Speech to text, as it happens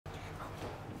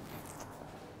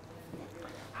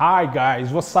Hi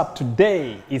guys, what's up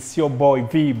today? It's your boy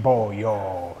V-Boy,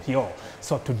 yo.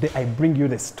 So today I bring you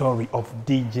the story of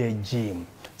DJ Jim.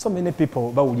 So many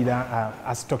people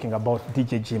us talking about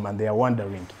DJ Jim and they are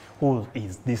wondering, who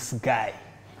is this guy?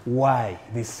 Why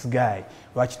this guy?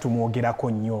 Lwaki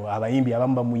tumwogerako nnyo, abayimbi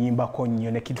abamu bamuyimbako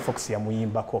nnyo ne Kid Fox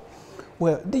yamuyimbako.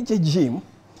 Well, DJ Jim,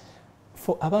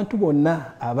 for abantu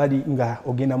bonna abali nga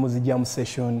ogenda mu jam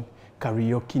session,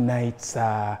 karaoke nights,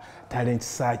 talent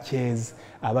searches,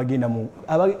 abagenda mu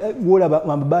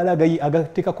abala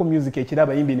agatekako music ekira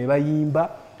abayimbi ne bayimba,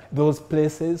 those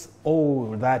places,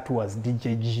 all that was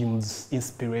DJ Jim's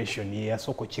inspiration.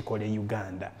 Yasoko chikole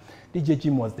Uganda. DJ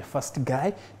Jim was the first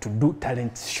guy to do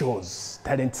talent shows,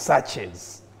 talent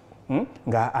searches.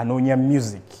 Nga anonya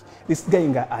music. This guy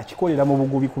nga achikolera mu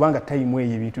bugubi kubanga time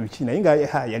eyo ebintu bikina. Nga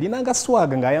yalinanga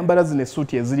swag nga ayambala zine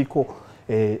suit eziriko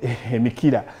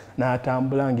emikira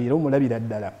n'atambulanga era omulabira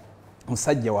ddala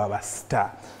musajja wa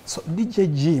star. So DJ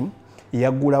Jim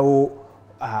yagulawo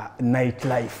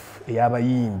nightlife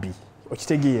ey'abayimbi.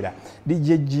 Okitegeera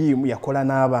DJ Jim yakola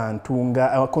n'abantu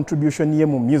nga contribution ye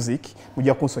mu music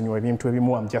mujja kunsonyiwa ebintu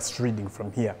ebimu. I'm just reading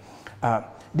from here.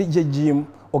 DJ Jim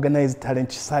organized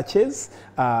talent searches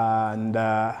and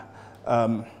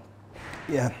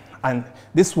and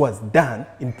this was done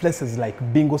in places like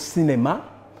Bingo Cinema,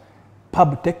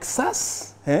 Pub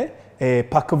Texas,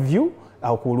 Parkview,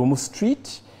 Kulumu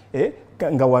Street,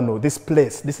 this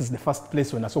place, this is the first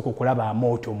place when asoko kulaba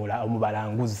amoto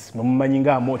mubalanguzi.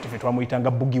 Mumanyinga amoto fe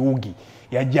twamuyitanga Boogie Woogie.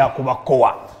 Yajja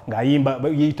kubakoa nga yimba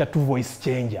yita two voice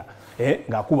changer.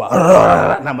 Nga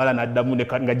kuba namala naddamu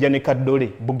nga jane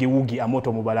kadole Boogie Woogie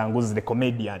amoto mubalanguzi, the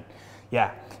comedian.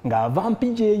 Yeah, nga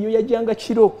vampije eyo yajjanga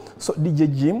kiro. So DJ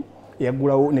Jim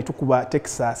yagulawo ne tukuba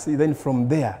Texas, then from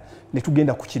there ne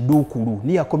tugenda ku Kidukulu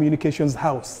near Communications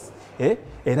House.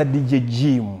 Era DJ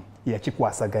Jim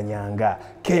yakikwasaganyanga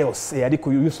Chaos yali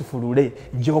ku Yusuf Lule,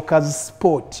 Jokers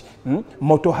Sport,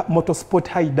 Motorsport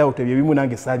Hideout, ebyo bimu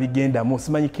nange sabigenda mu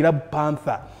simanyi Club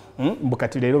Panther,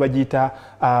 mbukati lero bagita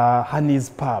Honey's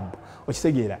Pub.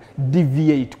 Okitegeera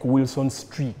Deviate ku Wilson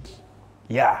Street.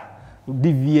 Yeah,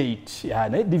 Deviate.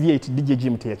 Deviate DJ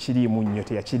Jim teyakirimu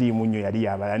nnyo yali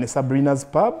yabala ne Sabrina's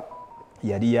Pub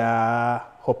yali ya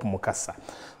Hope Mukasa.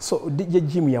 So DJ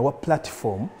Jim yawa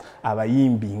platform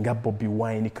abayimbi nga Bobby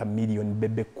Wine, Chameleon,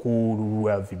 Bebe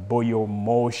Cool, Viboyo,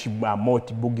 Mosh,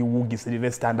 Moti, Boogie Woogie,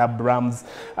 Sylvester and Abrams,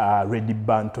 Reddy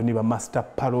Bantoni, Master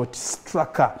Parrot,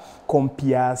 Straka,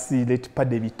 Kompiasi, Let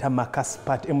Padeli, Tamaka,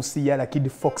 Spat, MC Yala,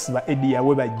 Kid Fox, Eddie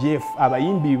Weber, Jeff,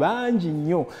 abayimbi banji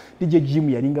nnyo. DJ Jim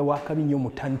yalinga wakabi nnyo mu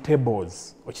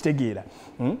turntables. Okitegeera.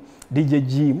 DJ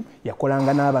Jim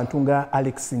yakolanga n'abantu nga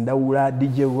Alex Ndawula,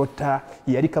 DJ Rota,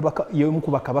 yali kabaka yomu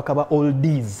ku bakabaka ba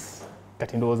oldies.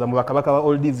 Kati ndowooza mu bakabaka ba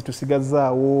oldies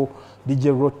tusigazaawo DJ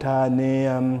Rota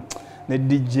ne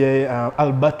DJ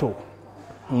Alberto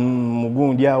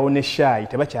mugundi awo ne Shy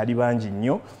tebakyali bangi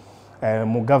nnyo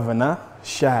mu governor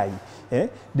Shy.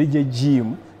 DJ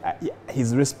Jim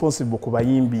he's responsible ku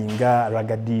bayimbi nga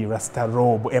Ragadi, Rasta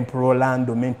Rob, Emperor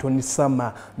Lando, Mentoni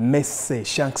Sama, Messe,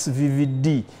 Shanks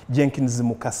VVD, Jenkins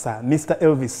Mukasa, Mr.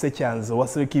 Elvis Sechanzo,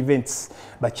 Wasiriki Events,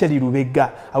 Bacheli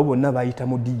Rubega, abo bonna bayita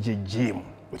mu DJ Jim.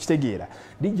 Okitegeera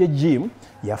DJ Jim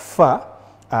yafa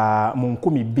mu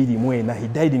 2024. He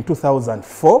died in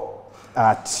 2004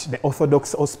 at the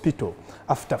Orthodox Hospital.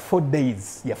 After 4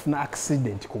 days yafuna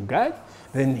accident ku gari.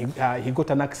 Then he got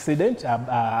an accident,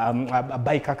 a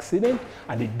bike accident,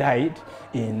 and he died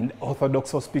in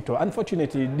Orthodox Hospital.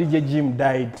 Unfortunately, DJ Jim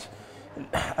died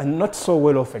not so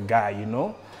well of a guy, you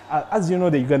know. As you know,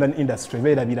 the Ugandan industry,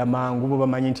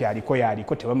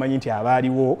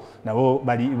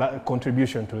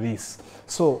 contribution to this.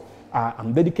 So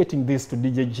I'm dedicating this to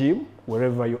DJ Jim.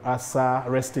 Wherever you are, sir,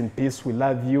 rest in peace. We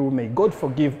love you. May God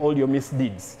forgive all your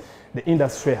misdeeds. The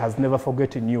industry has never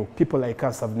forgotten you. People like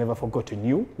us have never forgotten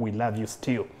you. We love you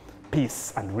still.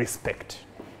 Peace and respect.